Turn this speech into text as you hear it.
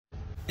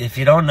if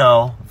you don't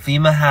know,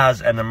 FEMA has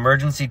an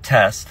emergency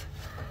test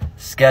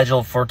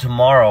scheduled for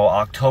tomorrow,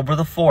 October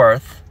the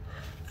 4th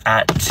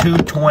at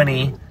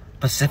 2:20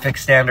 Pacific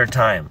Standard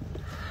Time.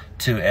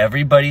 To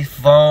everybody's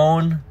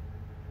phone,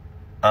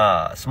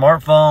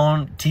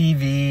 smartphone,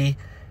 TV,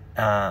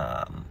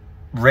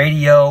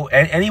 radio,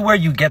 anywhere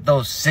you get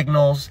those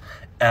signals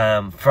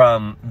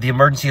from the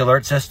emergency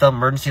alert system,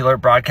 emergency alert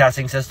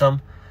broadcasting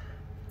system.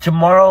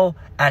 Tomorrow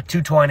at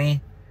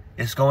 2:20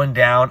 is going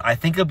down. I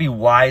think it'll be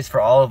wise for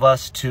all of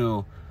us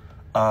to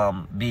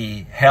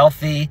be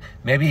healthy,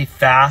 maybe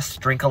fast,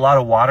 drink a lot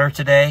of water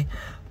today.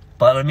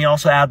 But let me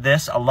also add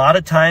this. A lot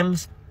of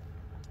times,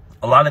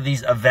 a lot of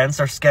these events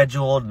are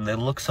scheduled and they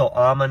look so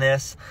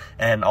ominous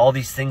and all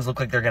these things look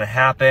like they're going to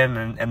happen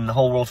and the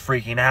whole world's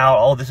freaking out.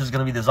 Oh, this is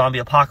going to be the zombie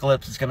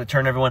apocalypse. It's going to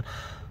turn everyone.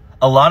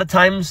 A lot of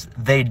times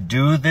they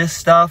do this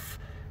stuff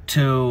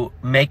to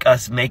make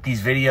us make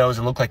these videos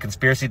and look like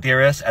conspiracy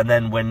theorists. And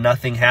then when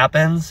nothing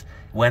happens,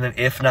 when and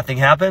if nothing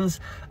happens,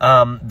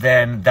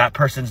 then that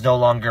person's no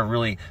longer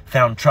really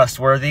found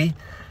trustworthy.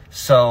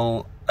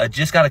 So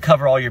just got to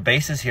cover all your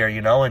bases here,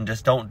 and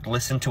just don't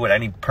listen to what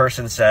any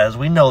person says.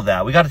 We know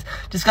that. We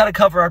just got to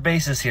cover our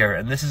bases here.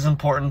 And this is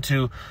important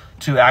to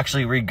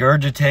actually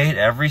regurgitate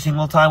every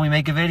single time we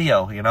make a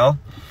video,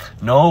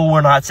 No,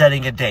 we're not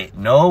setting a date.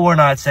 No, we're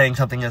not saying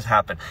something has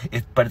happened.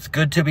 But it's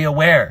good to be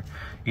aware,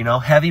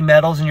 heavy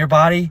metals in your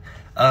body.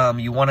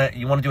 You want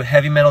to do a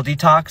heavy metal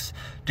detox,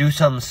 do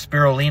some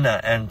spirulina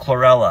and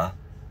chlorella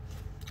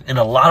in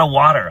a lot of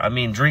water. I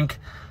mean, drink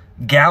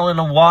gallon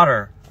of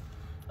water.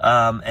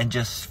 And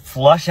just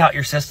flush out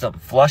your system.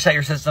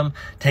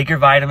 Take your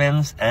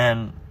vitamins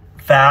and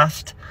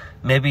fast.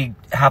 Maybe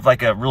have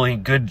like a really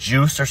good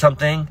juice or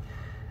something.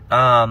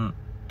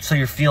 So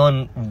you're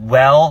feeling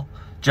well,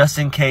 just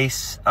in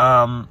case,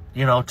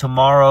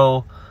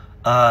 tomorrow,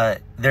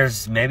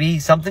 there's maybe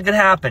something could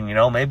happen,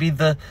 maybe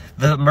the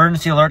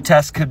emergency alert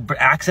test could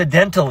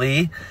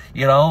accidentally,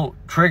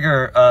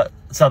 trigger,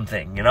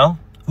 something,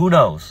 who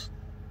knows?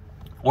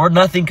 Or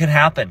nothing could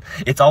happen.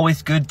 It's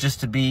always good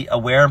just to be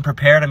aware and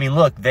prepared. I mean,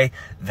 look, they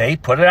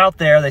put it out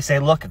there. They say,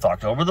 look, it's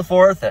October the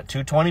 4th at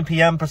 2:20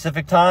 p.m.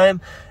 Pacific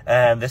time,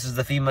 and this is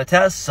the FEMA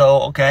test.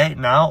 So, okay,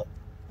 now,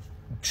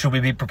 should we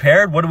be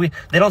prepared?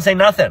 They don't say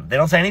nothing. They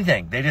don't say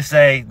anything. They just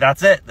say,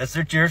 that's it.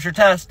 Here's your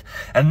test.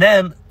 And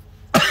then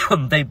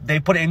they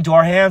put it into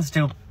our hands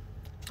to,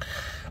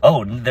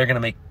 they're going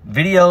to make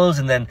videos,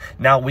 and then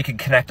now we can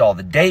connect all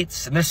the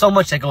dates. And there's so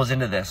much that goes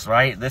into this,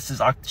 right? This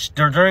is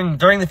during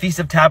the Feast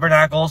of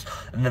Tabernacles,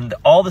 and then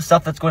all the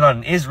stuff that's going on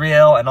in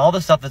Israel, and all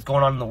the stuff that's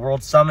going on in the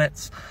world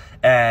summits,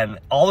 and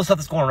all the stuff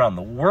that's going around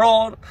the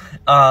world.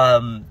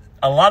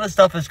 A lot of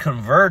stuff is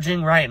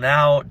converging right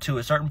now to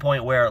a certain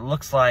point where it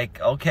looks like,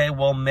 okay,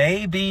 well,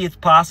 maybe it's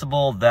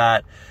possible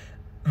that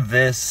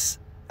this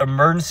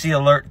emergency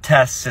alert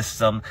test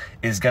system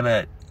is going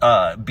to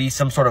be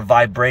some sort of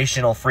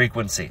vibrational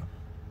frequency.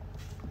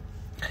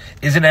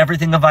 Isn't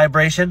everything a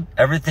vibration?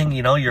 Everything,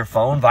 your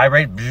phone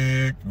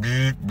vibration.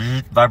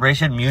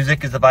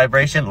 Music is a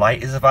vibration.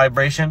 Light is a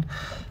vibration.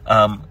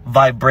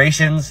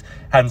 Vibrations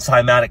have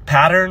cymatic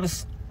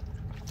patterns.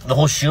 The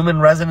whole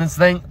Schumann resonance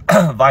thing.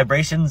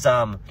 Vibrations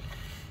are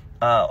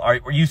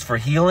used for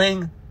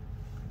healing.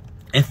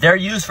 If they're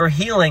used for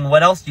healing,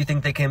 what else do you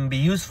think they can be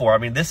used for? I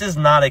mean, this is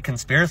not a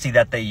conspiracy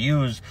that they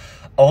use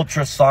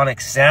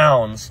ultrasonic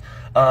sounds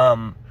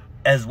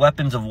as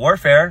weapons of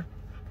warfare.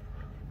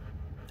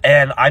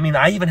 And I mean,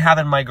 I even have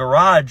in my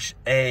garage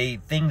a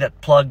thing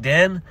that plugged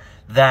in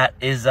that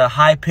is a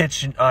high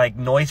pitch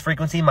noise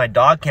frequency. My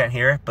dog can't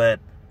hear it, but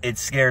it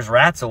scares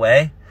rats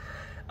away.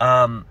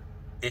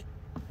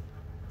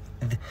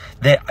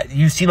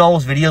 You've seen all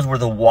those videos where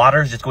the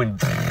water's just going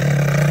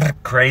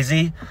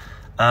crazy.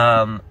 We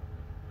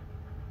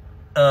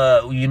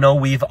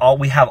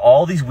have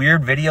all these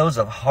weird videos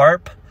of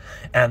HAARP.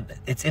 And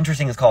it's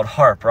interesting, it's called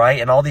HAARP, right?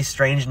 And all these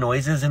strange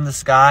noises in the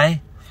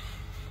sky.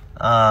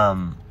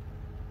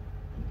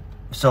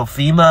 So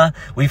FEMA,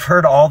 we've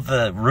heard all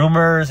the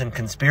rumors and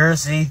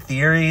conspiracy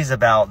theories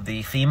about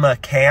the FEMA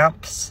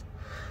camps,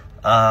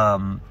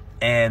 and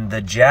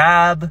the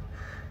jab,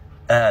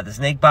 the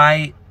snake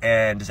bite,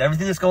 and just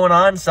everything that's going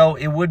on. So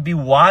it would be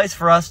wise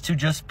for us to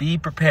just be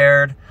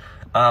prepared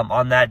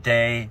on that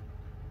day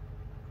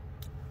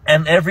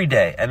and every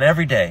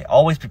day.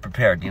 Always be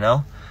prepared,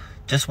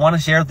 Just want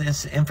to share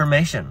this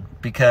information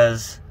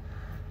because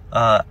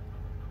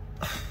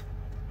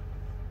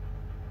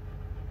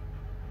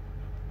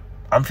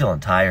I'm feeling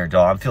tired,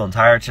 y'all. I'm feeling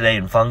tired today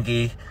and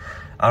funky.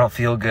 I don't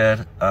feel good.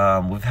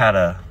 We had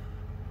a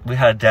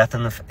death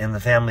in the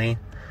family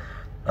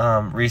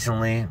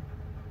recently,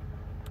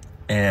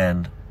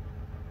 and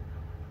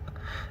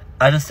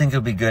I just think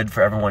it'll be good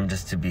for everyone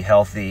just to be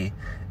healthy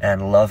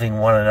and loving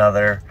one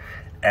another.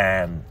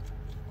 And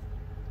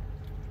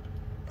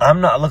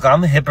I'm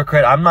a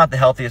hypocrite. I'm not the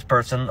healthiest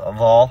person of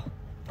all.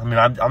 I mean,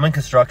 I'm in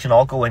construction.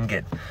 I'll go and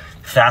get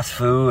fast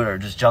food or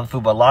just junk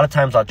food, but a lot of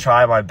times I'll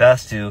try my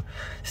best to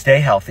stay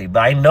healthy.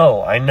 But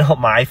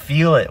I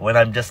feel it when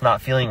I'm just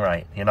not feeling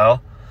right,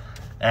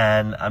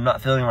 and I'm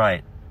not feeling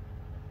right.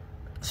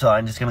 So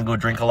I'm just going to go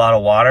drink a lot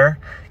of water,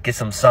 get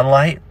some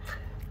sunlight,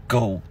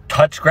 go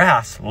touch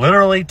grass,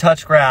 literally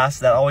touch grass.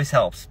 That always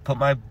helps. Put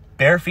my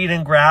bare feet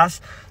in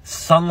grass,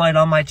 sunlight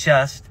on my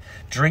chest,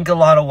 drink a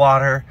lot of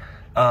water.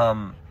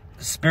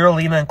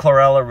 Spirulina and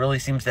chlorella really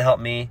seems to help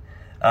me.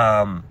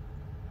 And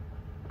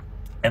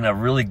a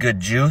really good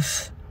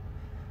juice,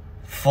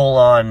 full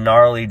on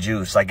gnarly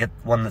juice. I get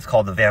one that's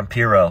called the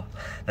Vampiro.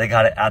 They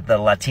got it at the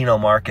Latino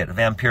market.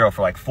 Vampiro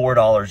for like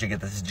 $4. You get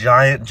this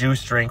giant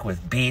juice drink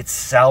with beets,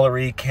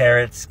 celery,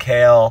 carrots,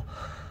 kale,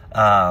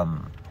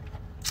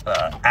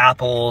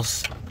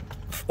 apples,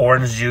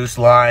 orange juice,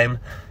 lime.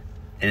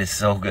 It is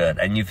so good,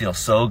 and you feel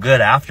so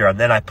good after. And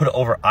then I put it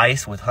over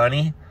ice with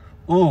honey.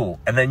 Ooh,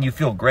 and then you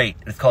feel great.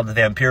 It's called the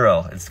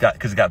Vampiro.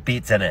 Because it's got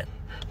beets in it.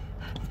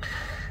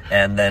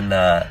 And then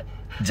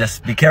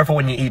just be careful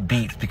when you eat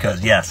beets,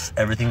 because yes,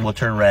 everything will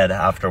turn red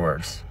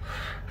afterwards.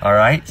 All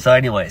right. So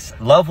anyways,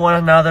 love one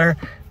another.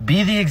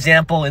 Be the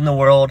example in the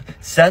world.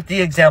 Set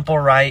the example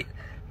right.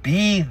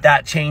 Be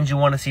that change you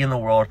want to see in the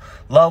world.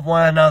 Love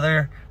one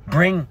another.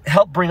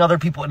 Help bring other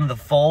people into the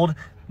fold.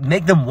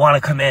 Make them want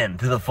to come in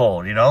to the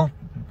fold. You know,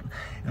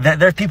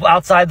 there's people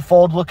outside the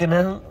fold looking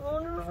in.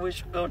 We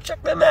should go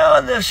check them out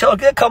on this show.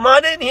 Come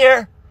on in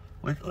here.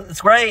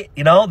 It's great.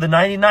 You know, the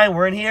 99,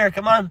 we're in here.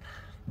 Come on.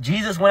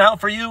 Jesus went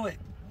out for you.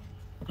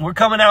 We're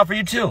coming out for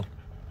you too.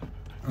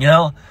 You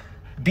know,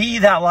 be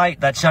that light,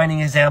 that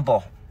shining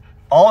example.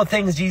 All the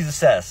things Jesus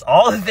says.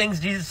 All the things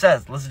Jesus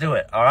says. Let's do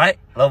it. All right?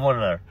 Love one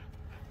another.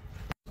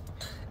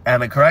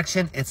 And a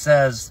correction, it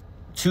says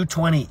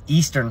 2:20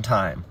 Eastern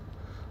time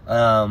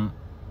on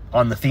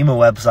the FEMA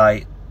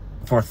website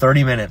for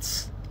 30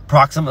 minutes.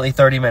 Approximately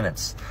 30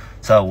 minutes.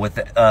 So with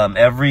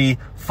every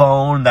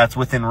phone that's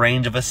within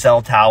range of a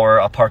cell tower,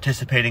 a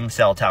participating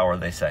cell tower,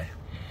 they say.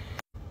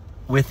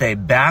 With a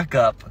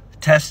backup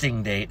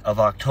testing date of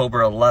October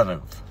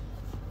 11th.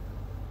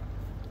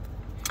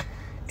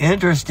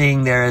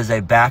 Interesting, there is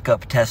a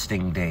backup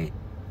testing date.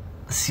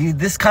 See,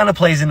 this kind of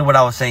plays into what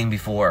I was saying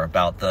before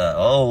about the,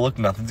 oh, look,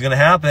 nothing's going to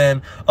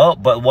happen. Oh,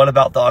 but what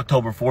about the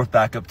October 4th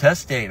backup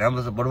test date? And I'm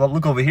like, what about,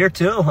 look over here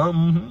too?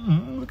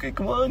 Okay,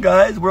 come on,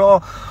 guys. We're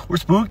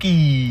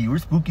spooky. We're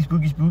spooky,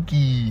 spooky,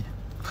 spooky.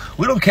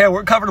 We don't care.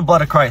 We're covered in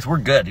blood of Christ. We're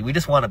good. We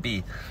just want to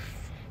be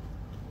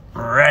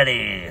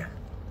ready.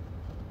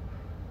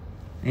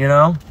 You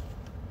know?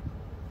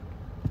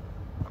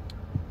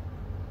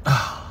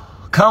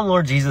 Come,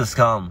 Lord Jesus,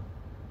 come.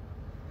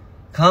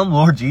 Come,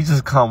 Lord Jesus,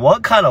 come.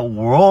 What kind of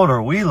world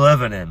are we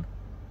living in?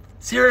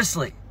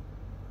 Seriously.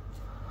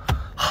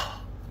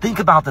 Think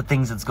about the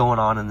things that's going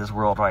on in this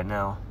world right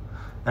now.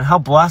 And how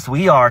blessed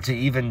we are to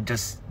even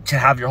just to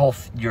have your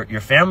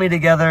family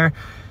together.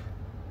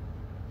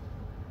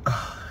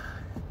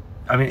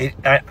 I mean,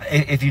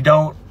 if you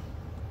don't,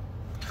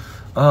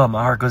 oh,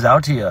 my heart goes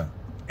out to you.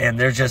 And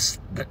they're just,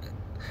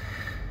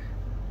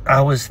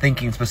 I was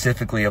thinking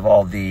specifically of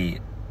all the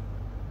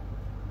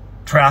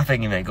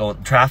trafficking that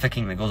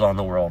goes on in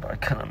the world. I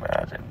can't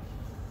imagine.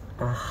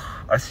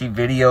 I see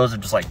videos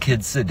of just like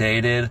kids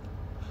sedated,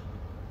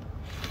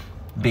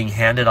 being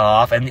handed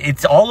off, and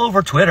it's all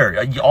over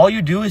Twitter. All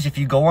you do is, if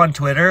you go on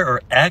Twitter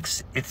or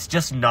X, it's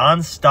just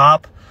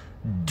nonstop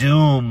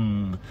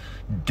doom,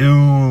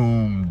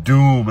 doom,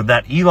 doom. And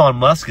that Elon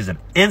Musk is an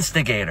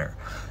instigator.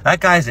 That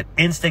guy's an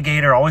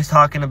instigator, always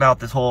talking about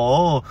this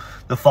whole,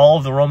 the fall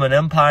of the Roman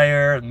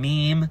Empire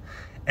meme.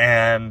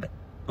 And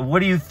what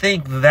do you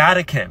think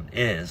Vatican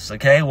is?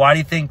 Okay, why do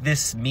you think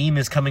this meme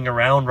is coming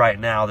around right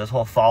now, this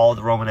whole fall of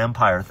the Roman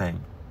Empire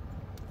thing?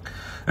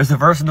 There's a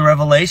verse in the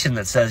Revelation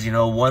that says, you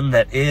know, one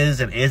that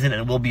is and isn't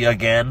and will be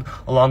again,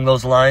 along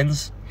those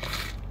lines.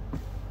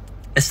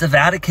 It's the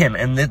Vatican.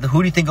 And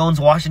who do you think owns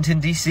Washington,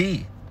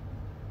 D.C.?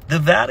 The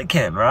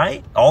Vatican,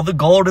 right? All the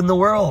gold in the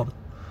world.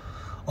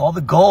 All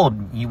the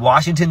gold.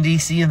 Washington,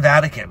 D.C. and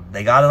Vatican.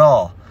 They got it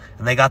all.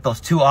 And they got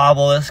those two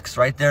obelisks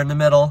right there in the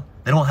middle.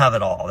 They don't have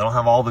it all. They don't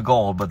have all the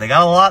gold, but they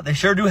got a lot. They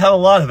sure do have a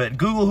lot of it.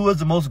 Google who has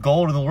the most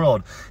gold in the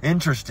world.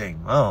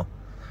 Interesting. Oh.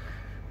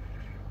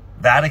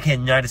 Vatican,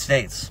 United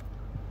States.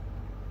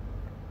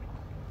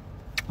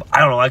 I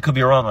don't know. I could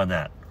be wrong on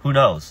that. Who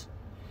knows?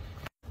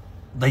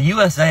 The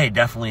USA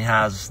definitely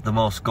has the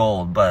most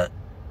gold, but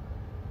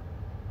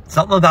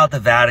something about the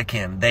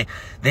Vatican.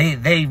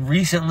 They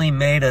recently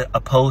made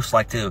a post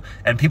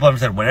and people have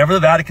said, whenever the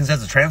Vatican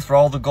says to transfer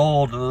all the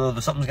gold,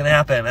 something's going to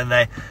happen. And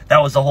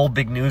that was the whole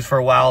big news for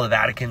a while. The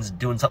Vatican's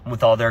doing something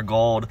with all their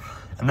gold.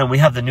 And then we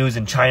have the news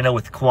in China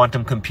with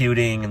quantum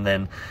computing, and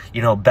then,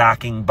 you know,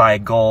 backing by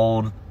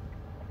gold.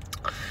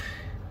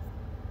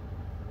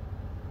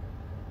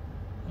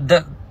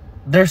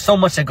 There's so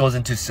much that goes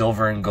into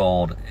silver and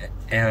gold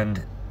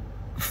and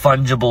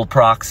fungible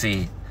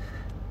proxy.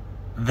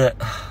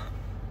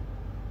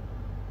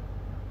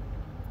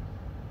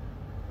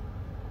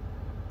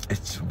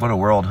 What a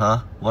world, huh?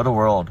 What a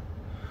world.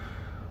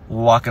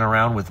 Walking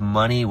around with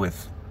money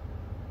with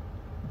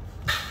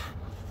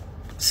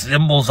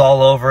symbols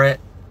all over it.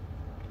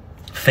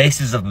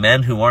 Faces of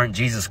men who aren't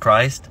Jesus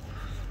Christ.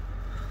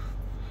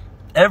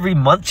 Every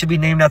month should be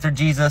named after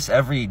Jesus.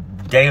 Every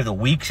day of the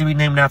week should be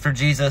named after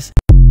Jesus.